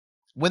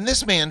When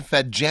this man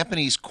fed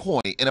Japanese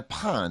koi in a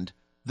pond,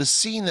 the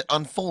scene that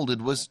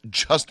unfolded was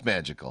just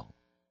magical.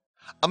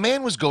 A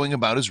man was going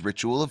about his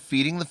ritual of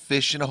feeding the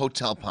fish in a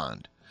hotel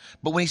pond,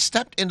 but when he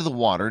stepped into the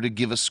water to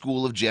give a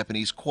school of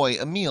Japanese koi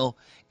a meal,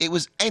 it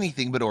was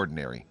anything but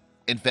ordinary.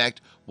 In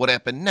fact, what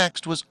happened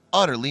next was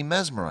utterly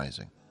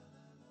mesmerizing.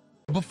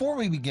 Before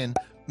we begin,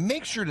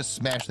 make sure to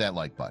smash that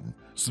like button,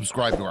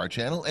 subscribe to our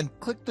channel, and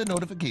click the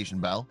notification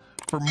bell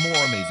for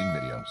more amazing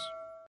videos.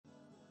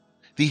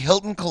 The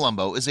Hilton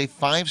Colombo is a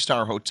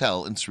 5-star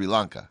hotel in Sri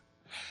Lanka.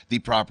 The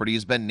property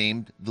has been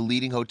named the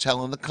leading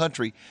hotel in the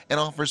country and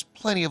offers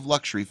plenty of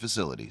luxury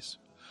facilities.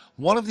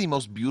 One of the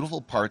most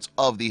beautiful parts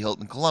of the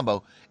Hilton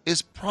Colombo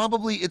is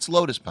probably its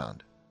lotus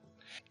pond.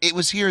 It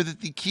was here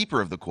that the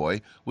keeper of the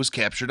koi was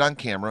captured on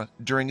camera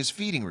during his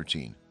feeding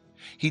routine.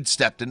 He'd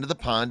stepped into the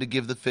pond to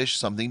give the fish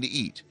something to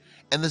eat,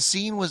 and the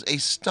scene was a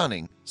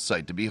stunning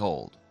sight to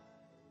behold.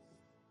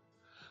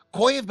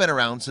 Koi have been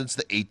around since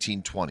the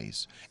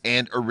 1820s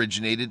and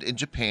originated in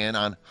Japan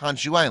on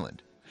Honshu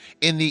Island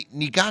in the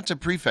Niigata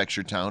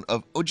prefecture town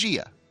of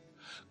Ojiya.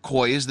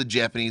 Koi is the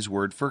Japanese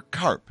word for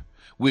carp,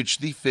 which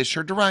the fish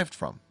are derived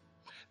from.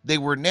 They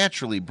were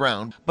naturally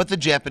brown, but the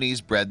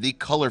Japanese bred the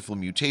colorful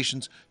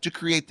mutations to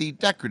create the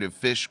decorative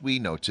fish we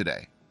know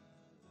today.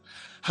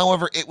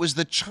 However, it was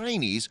the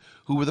Chinese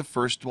who were the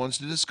first ones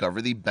to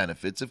discover the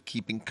benefits of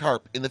keeping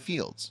carp in the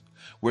fields,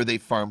 where they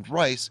farmed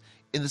rice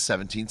in the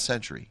 17th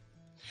century.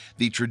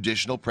 The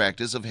traditional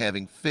practice of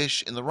having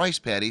fish in the rice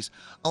paddies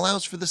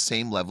allows for the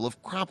same level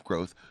of crop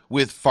growth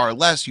with far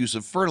less use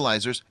of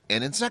fertilizers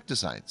and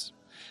insecticides.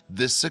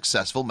 This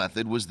successful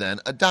method was then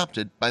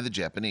adopted by the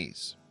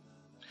Japanese.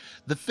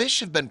 The fish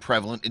have been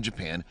prevalent in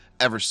Japan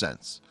ever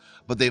since,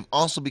 but they've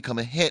also become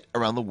a hit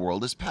around the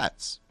world as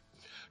pets.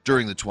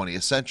 During the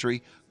 20th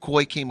century,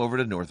 koi came over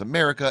to North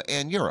America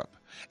and Europe,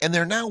 and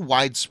they're now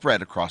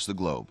widespread across the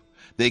globe.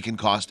 They can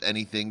cost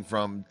anything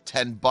from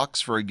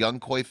 $10 for a young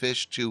koi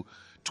fish to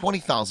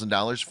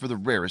 $20,000 for the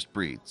rarest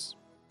breeds.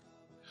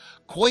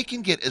 Koi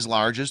can get as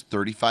large as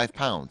 35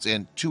 pounds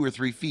and 2 or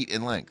 3 feet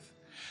in length.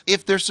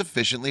 If they're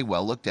sufficiently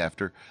well looked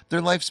after, their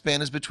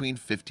lifespan is between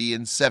 50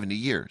 and 70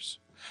 years.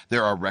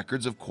 There are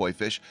records of koi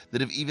fish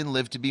that have even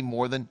lived to be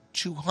more than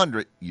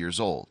 200 years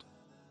old.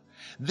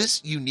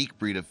 This unique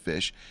breed of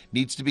fish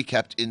needs to be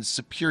kept in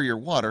superior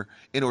water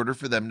in order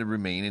for them to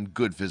remain in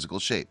good physical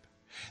shape.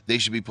 They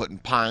should be put in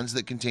ponds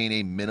that contain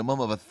a minimum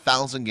of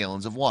 1,000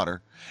 gallons of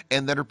water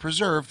and that are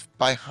preserved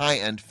by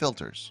high-end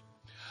filters.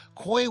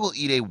 Koi will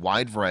eat a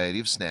wide variety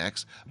of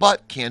snacks,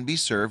 but can be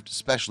served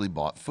specially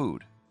bought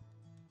food.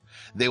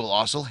 They will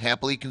also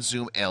happily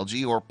consume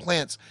algae or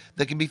plants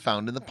that can be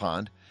found in the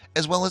pond,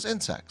 as well as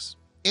insects.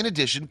 In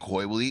addition,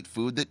 koi will eat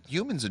food that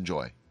humans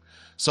enjoy.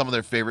 Some of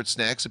their favorite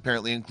snacks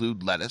apparently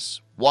include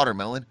lettuce,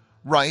 watermelon,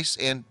 rice,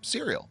 and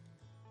cereal.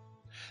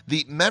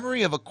 The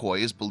memory of a koi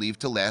is believed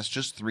to last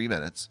just 3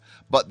 minutes,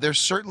 but they're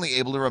certainly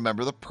able to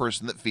remember the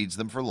person that feeds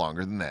them for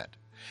longer than that.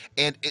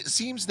 And it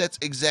seems that's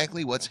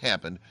exactly what's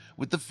happened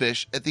with the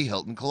fish at the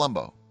Hilton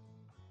Colombo.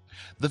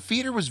 The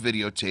feeder was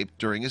videotaped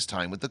during his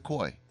time with the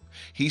koi.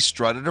 He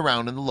strutted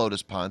around in the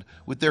lotus pond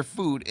with their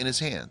food in his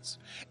hands,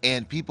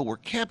 and people were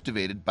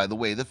captivated by the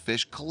way the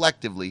fish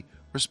collectively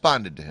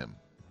responded to him.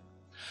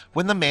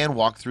 When the man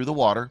walked through the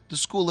water, the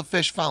school of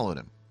fish followed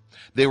him.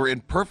 They were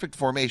in perfect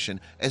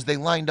formation as they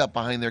lined up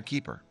behind their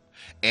keeper,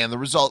 and the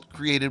result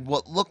created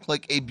what looked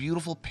like a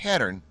beautiful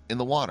pattern in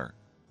the water.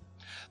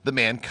 The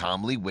man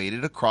calmly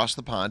waded across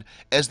the pond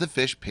as the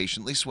fish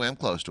patiently swam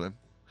close to him.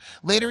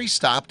 Later he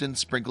stopped and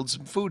sprinkled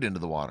some food into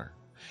the water.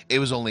 It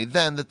was only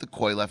then that the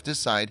koi left his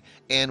side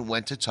and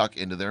went to tuck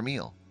into their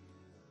meal.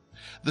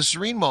 The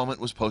serene moment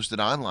was posted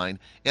online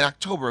in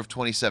October of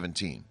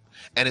 2017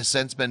 and has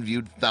since been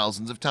viewed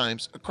thousands of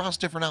times across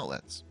different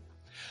outlets.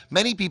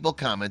 Many people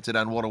commented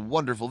on what a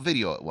wonderful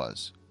video it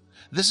was.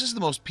 "This is the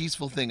most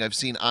peaceful thing I've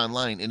seen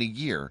online in a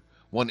year,"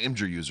 one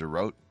Imgur user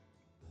wrote.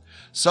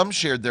 Some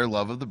shared their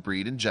love of the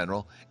breed in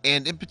general,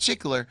 and in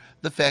particular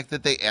the fact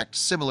that they act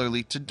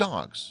similarly to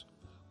dogs.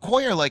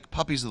 "Koi are like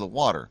puppies of the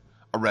water,"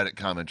 a Reddit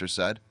commenter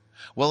said,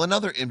 while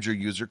another Imgur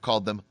user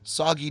called them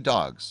soggy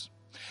dogs,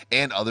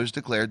 and others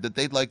declared that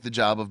they'd like the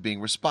job of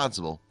being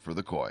responsible for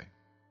the koi.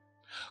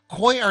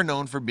 Koi are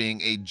known for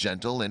being a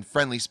gentle and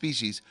friendly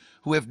species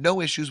who have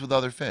no issues with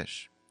other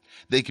fish.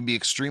 They can be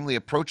extremely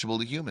approachable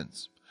to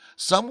humans.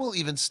 Some will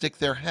even stick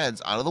their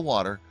heads out of the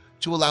water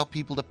to allow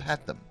people to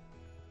pet them.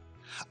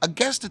 A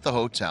guest at the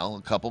hotel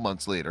a couple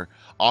months later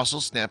also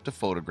snapped a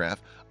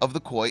photograph of the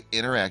koi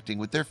interacting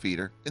with their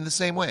feeder in the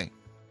same way.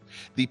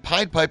 "The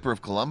Pied Piper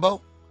of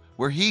Colombo?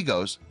 Where he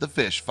goes, the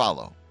fish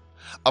follow,"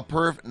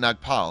 Apurv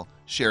Nagpal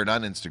shared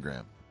on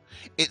Instagram.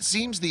 It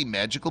seems the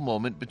magical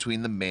moment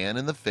between the man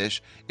and the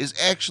fish is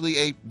actually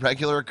a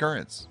regular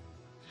occurrence.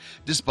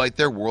 Despite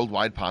their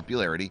worldwide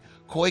popularity,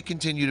 koi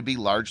continue to be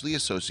largely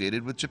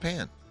associated with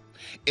Japan.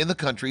 In the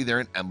country, they're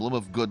an emblem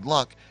of good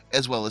luck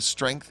as well as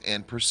strength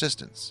and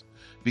persistence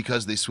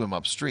because they swim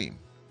upstream.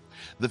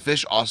 The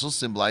fish also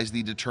symbolize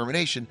the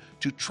determination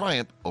to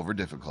triumph over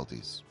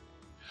difficulties.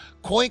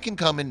 Koi can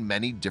come in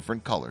many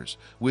different colors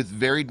with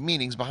varied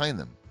meanings behind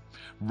them.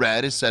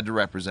 Red is said to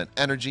represent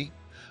energy,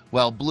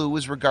 while blue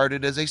is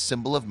regarded as a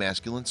symbol of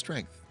masculine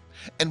strength,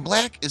 and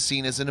black is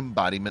seen as an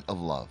embodiment of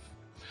love.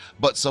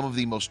 But some of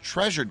the most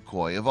treasured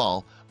koi of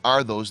all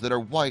are those that are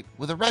white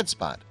with a red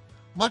spot,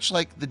 much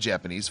like the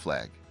Japanese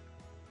flag.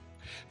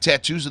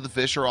 Tattoos of the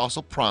fish are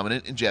also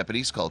prominent in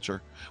Japanese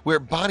culture, where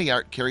body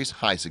art carries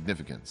high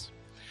significance.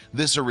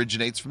 This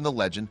originates from the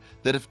legend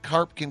that if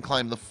carp can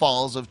climb the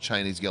falls of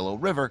China's Yellow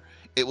River,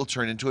 it will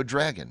turn into a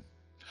dragon.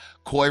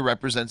 Koi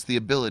represents the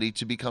ability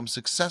to become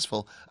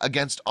successful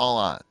against all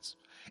odds,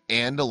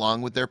 and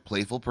along with their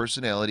playful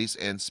personalities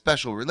and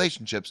special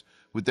relationships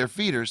with their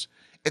feeders,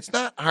 it's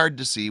not hard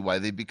to see why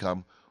they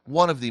become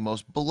one of the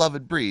most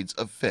beloved breeds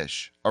of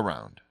fish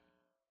around.